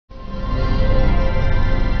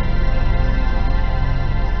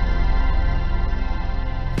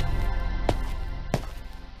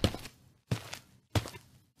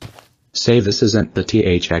Say this isn't the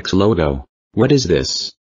THX logo. What is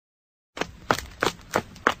this?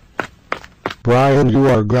 Brian, you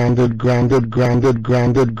are grounded.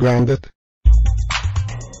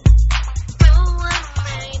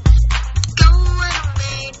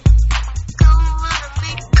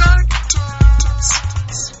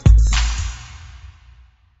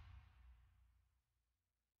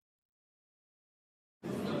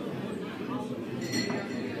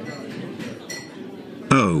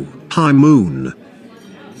 Oh, hi Moon.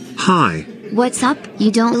 Hi. What's up?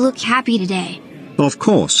 You don't look happy today. Of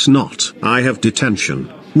course not. I have detention.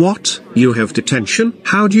 What? You have detention?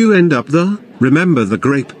 How'd you end up there? Remember the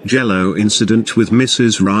grape jello incident with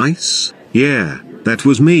Mrs. Rice? Yeah, that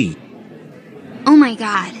was me. Oh my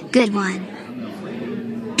god, good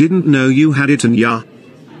one. Didn't know you had it and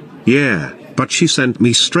yeah, but she sent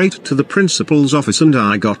me straight to the principal's office and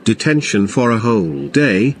I got detention for a whole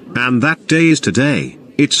day, and that day is today.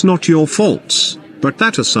 It's not your faults. But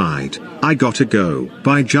that aside, I gotta go.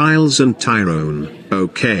 Bye Giles and Tyrone.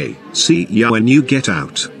 Okay, see ya when you get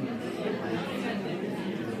out.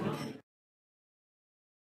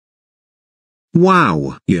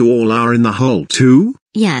 Wow, you all are in the hole too?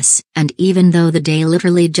 Yes, and even though the day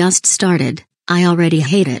literally just started, I already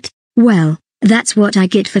hate it. Well, that's what I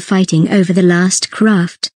get for fighting over the last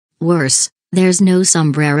craft. Worse, there's no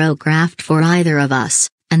sombrero craft for either of us,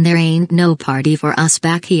 and there ain't no party for us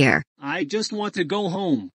back here. I just want to go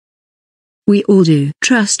home. We all do,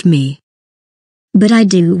 trust me. But I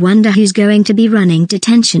do wonder who's going to be running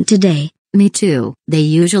detention today. Me too. They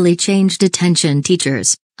usually change detention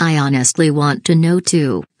teachers. I honestly want to know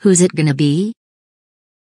too. Who's it gonna be?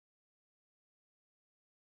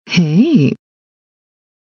 Hey.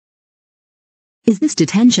 Is this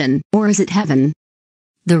detention, or is it heaven?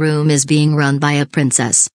 The room is being run by a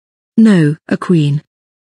princess. No, a queen.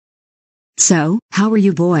 So, how are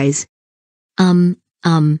you boys?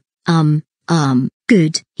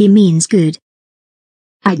 Good. He means good.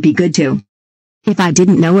 I'd be good too. If I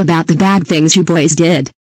didn't know about the bad things you boys did.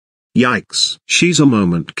 Yikes, she's a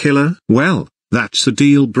moment killer. Well, that's a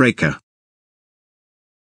deal breaker.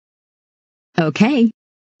 Okay.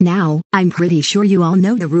 Now, I'm pretty sure you all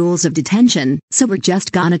know the rules of detention, so we're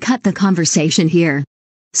just gonna cut the conversation here.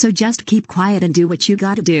 So just keep quiet and do what you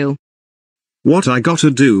gotta do. What I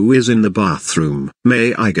gotta do is in the bathroom.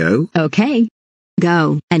 May I go? Okay.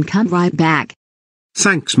 Go, and come right back.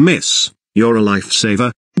 Thanks, miss. You're a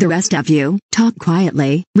lifesaver. The rest of you, talk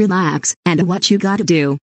quietly, relax, and do what you gotta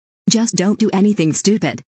do. Just don't do anything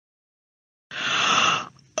stupid.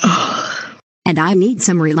 And I need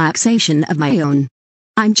some relaxation of my own.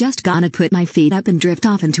 I'm just gonna put my feet up and drift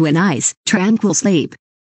off into a nice, tranquil sleep.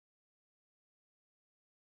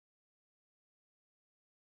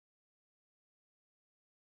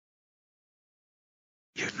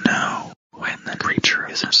 You know, when the creature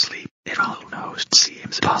is asleep, it almost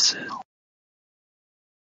seems possible.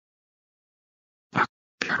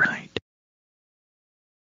 You're right.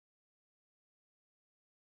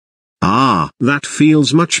 Ah, that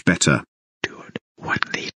feels much better. Dude, what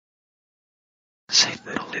the... Say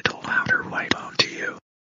that a little louder, white bone to you.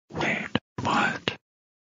 Wait, what?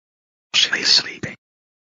 She's sleeping.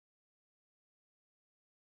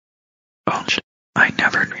 Oh, I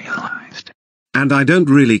never realized. And I don't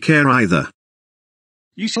really care either.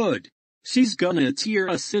 You should. She's gonna tear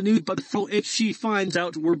us a new butthole if she finds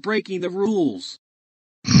out we're breaking the rules.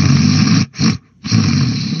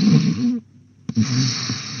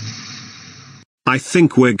 I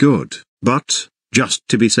think we're good, but, just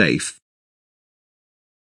to be safe.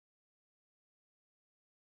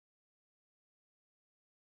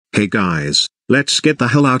 Hey guys, let's get the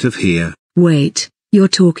hell out of here. Wait, you're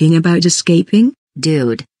talking about escaping?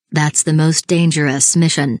 Dude, that's the most dangerous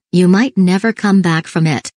mission. You might never come back from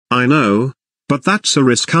it. I know, but that's a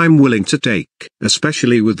risk I'm willing to take,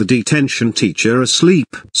 especially with the detention teacher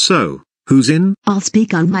asleep. So, who's in? I'll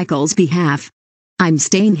speak on Michael's behalf. I'm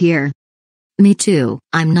staying here. Me too.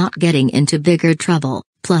 I'm not getting into bigger trouble.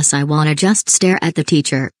 Plus I wanna just stare at the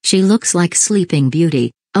teacher. She looks like Sleeping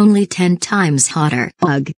Beauty, only 10 times hotter.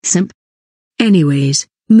 Ugh, simp. Anyways,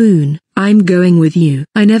 Moon, I'm going with you.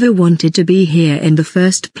 I never wanted to be here in the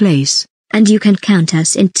first place. And you can count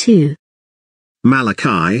us in too.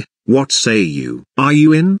 Malachi, what say you? Are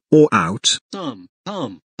you in, or out? Come.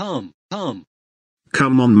 Come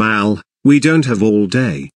on Mal, we don't have all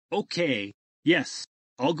day. Okay, yes,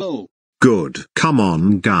 I'll go. Good. Come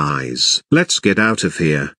on guys, let's get out of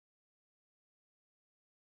here.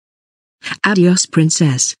 Adios,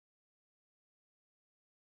 princess.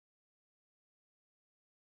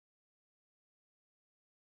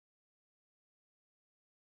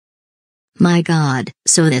 My God,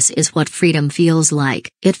 so this is what freedom feels like.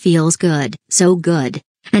 It feels good, so good.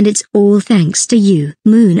 And it's all thanks to you,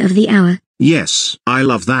 Moon of the Hour. Yes, I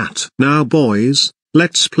love that. Now boys,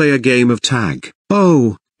 let's play a game of tag.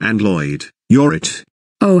 Oh, and Lloyd, you're it.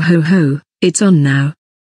 Oh ho ho, it's on now.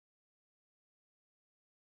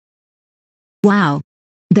 Wow.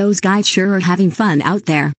 Those guys sure are having fun out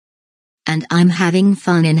there. And I'm having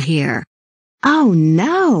fun in here. Oh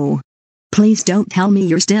no! Please don't tell me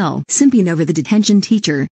you're still simping over the detention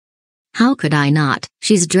teacher. How could I not?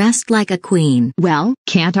 She's dressed like a queen. Well,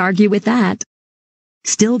 can't argue with that.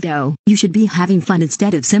 Still though, you should be having fun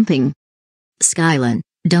instead of simping. Skylin,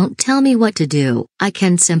 don't tell me what to do. I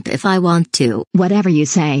can simp if I want to. Whatever you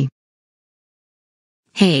say.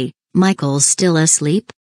 Hey, Michael's still asleep?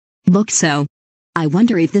 Looks so. I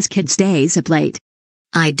wonder if this kid stays up late.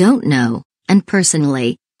 I don't know, and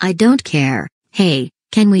personally, I don't care. Hey,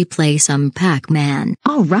 can we play some Pac-Man?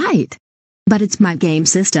 All right. But it's my game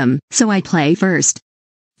system, so I play first.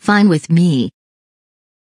 Fine with me.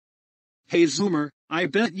 Hey Zoomer, I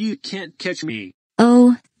bet you can't catch me.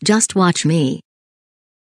 Oh, just watch me.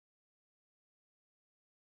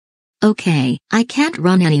 Okay, I can't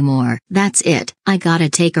run anymore. That's it. I gotta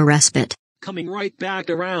take a respite. Coming right back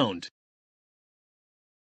around.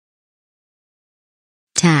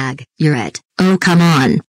 Tag, you're it. Oh come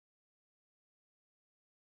on.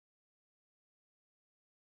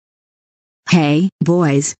 Hey,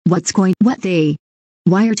 boys, What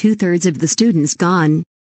Why are 2/3 of the students gone?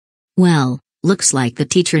 Well, looks like the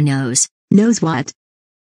teacher knows. Knows what?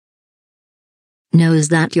 Knows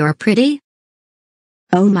that you're pretty?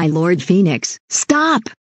 Oh my Lord Phoenix, stop!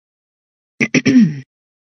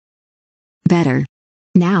 Better.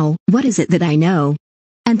 Now, what is it that I know?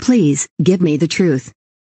 And please, give me the truth.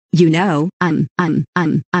 You know,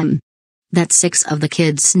 that 6 of the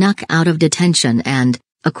kids snuck out of detention and,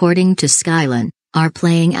 according to Skylin, are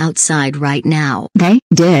playing outside right now. They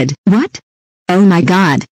did what? Oh my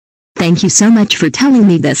God. Thank you so much for telling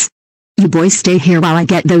me this. You boys stay here while I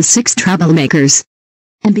get those 6 troublemakers.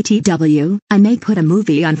 And BTW, I may put a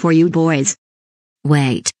movie on for you boys.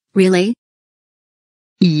 Wait, really?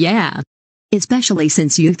 Yeah. Especially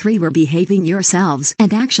since you 3 were behaving yourselves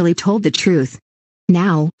and actually told the truth.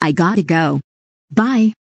 Now, I gotta go.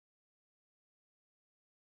 Bye.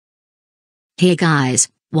 Hey guys,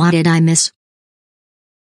 what did I miss?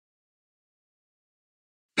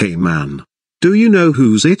 Hey man. Do you know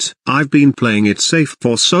who's it? I've been playing it safe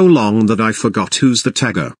for so long that I forgot who's the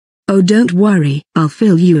tagger. Oh don't worry, I'll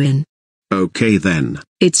fill you in. Okay then.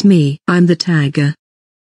 It's me, I'm the tagger.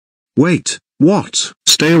 Wait, what?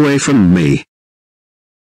 Stay away from me.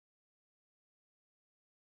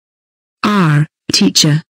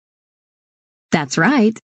 Teacher. That's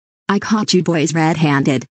right. I caught you boys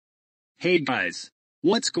red-handed. Hey guys,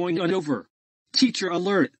 what's going on over? Teacher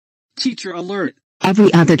alert! Teacher alert!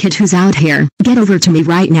 Every other kid who's out here, get over to me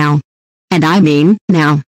right now. And I mean,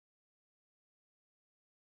 now.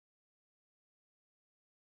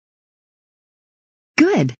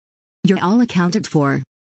 Good. You're all accounted for.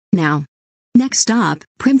 Now. Next stop,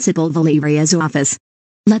 Principal Valeria's office.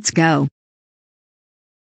 Let's go.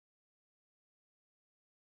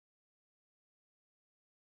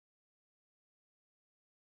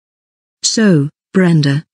 So,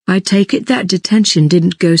 Brenda, I take it that detention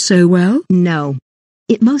didn't go so well? No.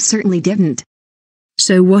 It most certainly didn't.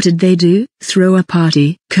 So what did they do? Throw a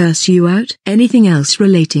party, curse you out? Anything else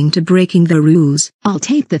relating to breaking the rules? I'll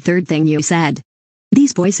take the third thing you said.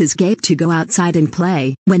 These boys escaped to go outside and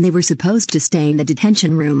play, when they were supposed to stay in the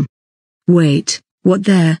detention room. Wait, what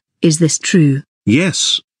there? Is this true?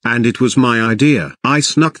 Yes, and it was my idea. I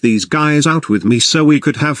snuck these guys out with me so we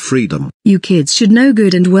could have freedom. You kids should know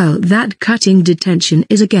good and well that cutting detention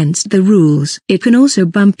is against the rules. It can also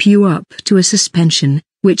bump you up to a suspension,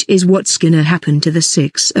 which is what's gonna happen to the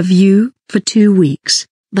 6 of you, for 2 weeks.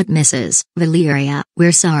 But Mrs. Valeria,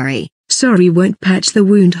 we're sorry. Sorry won't patch the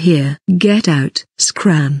wound here. Get out,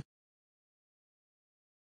 scram.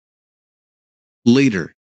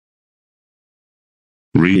 Later.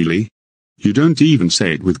 Really? You don't even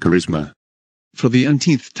say it with charisma. For the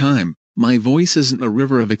umpteenth time, my voice isn't a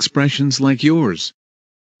river of expressions like yours.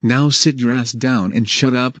 Now sit your ass down and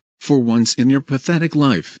shut up, for once in your pathetic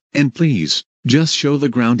life, and please, just show the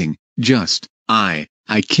grounding, I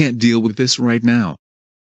can't deal with this right now.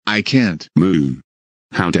 I can't. Moon.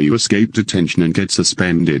 How dare you escape detention and get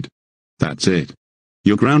suspended? That's it.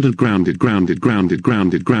 You're grounded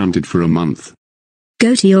for a month.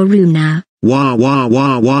 Go to your room now. Wah wah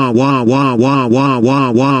wah wah wah wah wah wah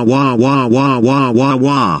wah wah wah wah wah wah wah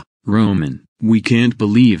wah. Roman, We can't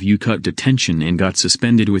believe you cut detention and got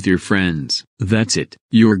suspended with your friends. That's it.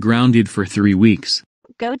 You're grounded for 3 weeks.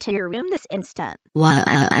 Go to your room this instant.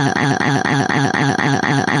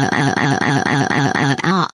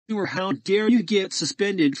 Or how dare you get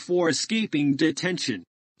suspended for escaping detention?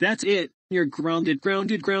 That's it. You're grounded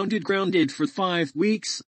for 5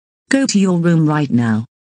 weeks. Go to your room right now.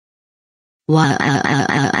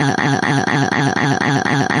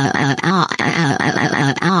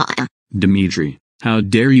 Dimitri, how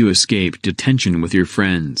dare you escape detention with your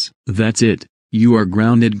friends? That's it. You are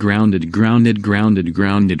grounded for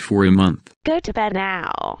a month. Go to bed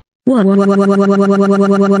now.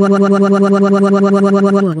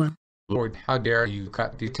 Lord, how dare you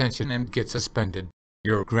cut detention and get suspended?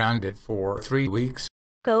 You're grounded for 3 weeks.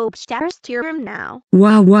 Go upstairs to your room now.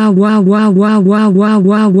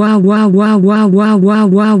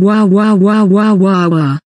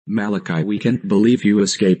 Malachi, we can't believe you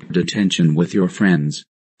escaped detention with your friends.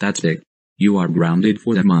 That's it. You are grounded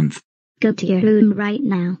for a month. Go to your room right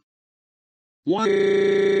now. What?